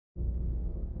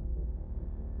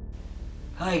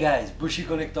Hi guys, Bushy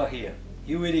Collector here.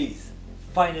 Here it is,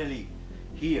 finally,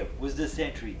 here with the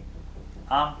Sentry.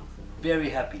 I'm very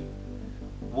happy.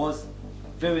 Was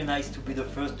very nice to be the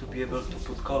first to be able to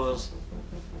put colors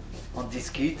on this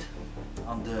kit,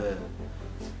 on the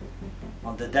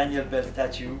Daniel Bel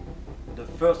statue, the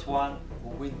first one who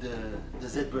win the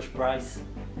ZBrush prize.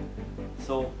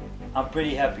 So I'm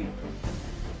pretty happy.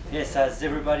 Yes, as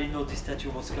everybody knows, this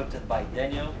statue was sculpted by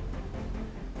Daniel.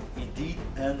 He did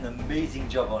an amazing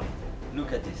job on it.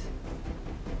 Look at this.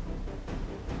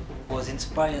 Was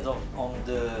inspired on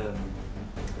the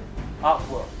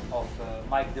artwork of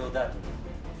Mike Deodato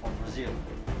from Brazil.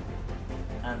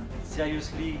 And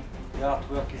seriously, the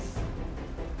artwork is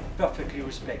perfectly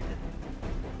respected.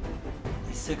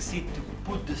 He succeeded to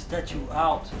put the statue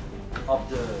out of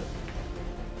the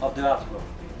artwork.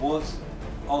 Was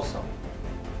awesome.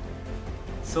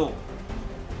 So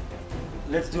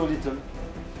let's do a little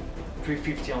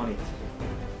 350 on it.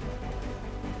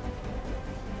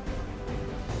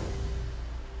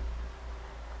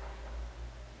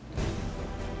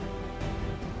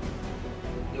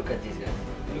 Look at this, guys.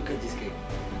 Look at this cake.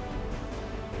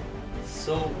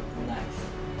 So nice.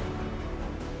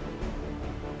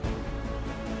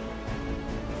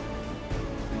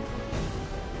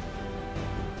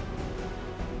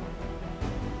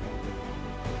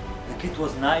 The kit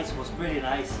was nice, was pretty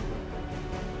nice.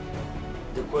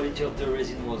 The quality of the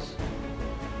resin was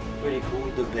pretty cool,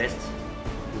 the best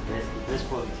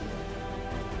quality.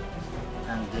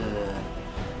 And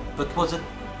but was a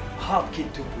hard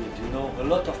kit to build, you know, a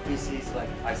lot of pieces, like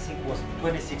I think was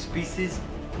 26 pieces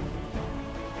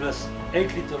plus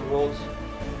 8 little rolls,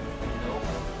 you know.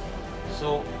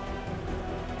 So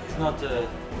it's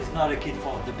not a kit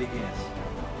for the beginners.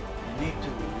 You need to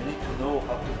know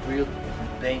how to build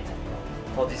and paint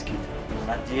for this kit.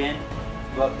 At the end,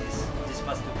 you got this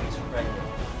masterpiece right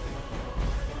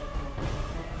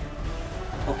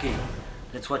there. Okay,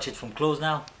 let's watch it from close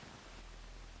now.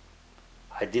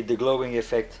 I did the glowing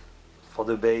effect for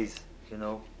the base, you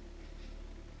know.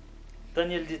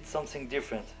 Daniel did something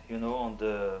different, you know, on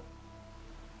the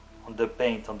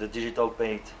paint, on the digital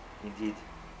paint, he did.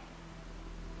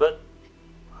 But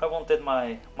I wanted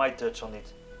my touch on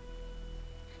it.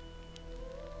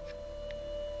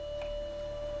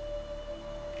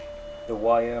 The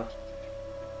wire.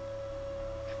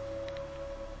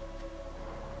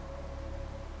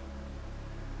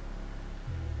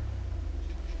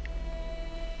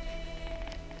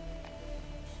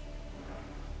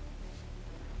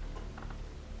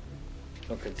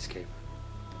 Look at this cape.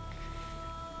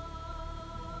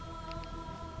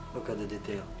 Look at the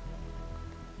detail.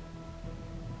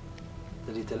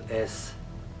 The little S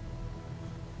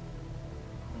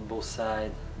on both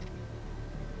sides.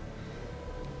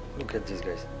 Look at this,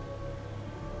 guys.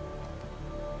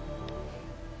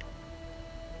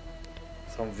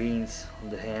 Some veins on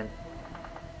the hand.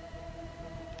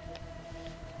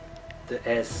 The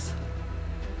S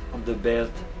on the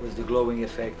belt with the glowing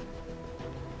effect.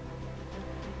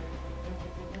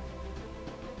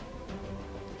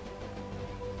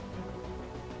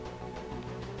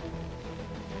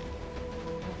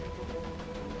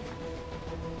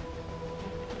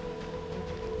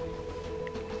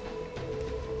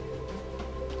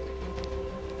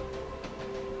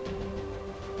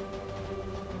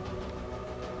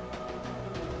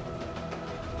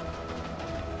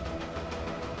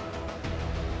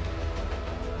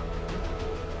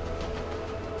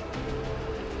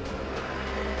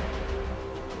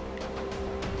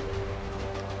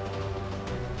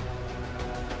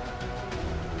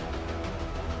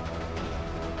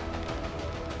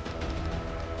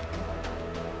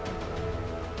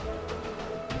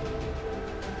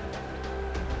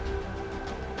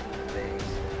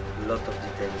 Lot of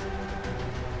details.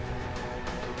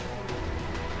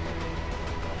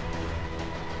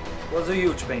 Was a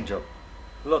huge paint job,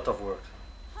 lot of work.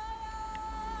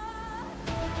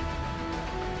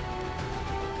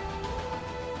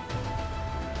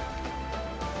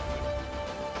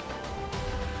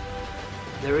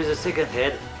 There is a second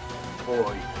head.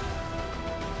 Boy.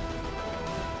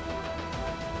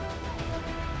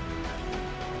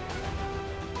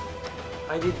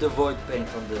 I did the void paint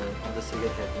on the second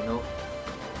head, you know.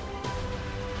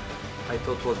 I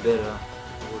thought it was better.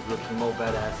 It was looking more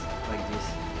badass like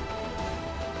this.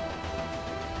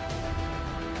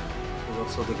 There's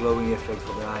also the glowing effect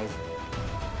for the eyes.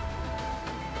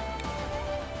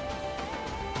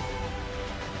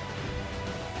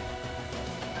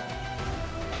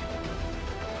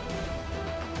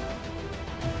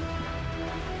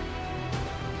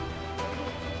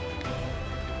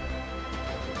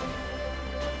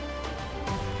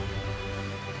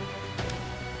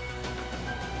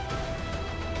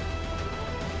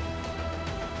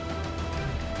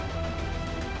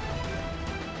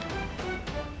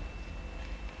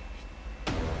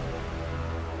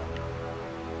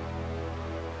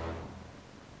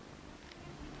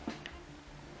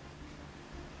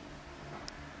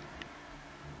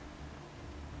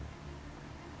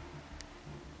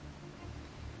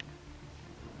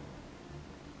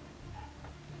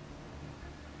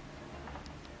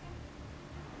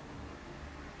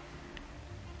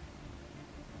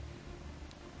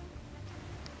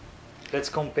 let's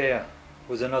compare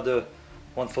with another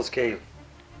 1/4 scale.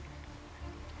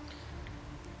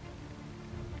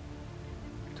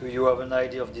 Do you have an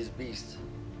idea of this beast?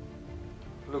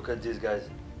 Look at this, guys.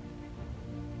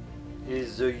 It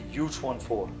is a huge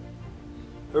 1/4,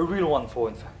 a real 1/4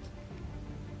 in fact.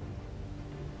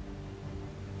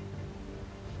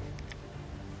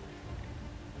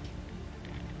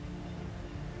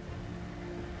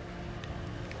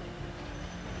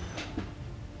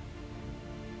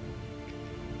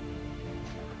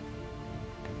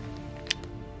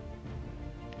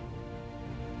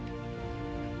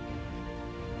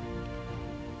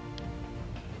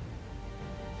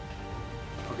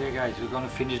 Okay guys, we're gonna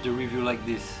finish the review like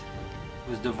this,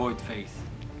 with the void face.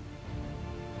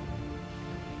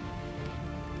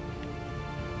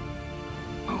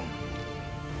 Boom.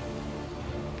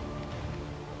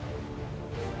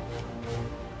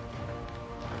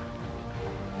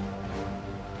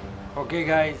 Okay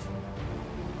guys,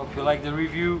 hope you like the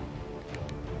review.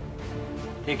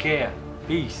 Take care.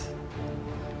 Peace.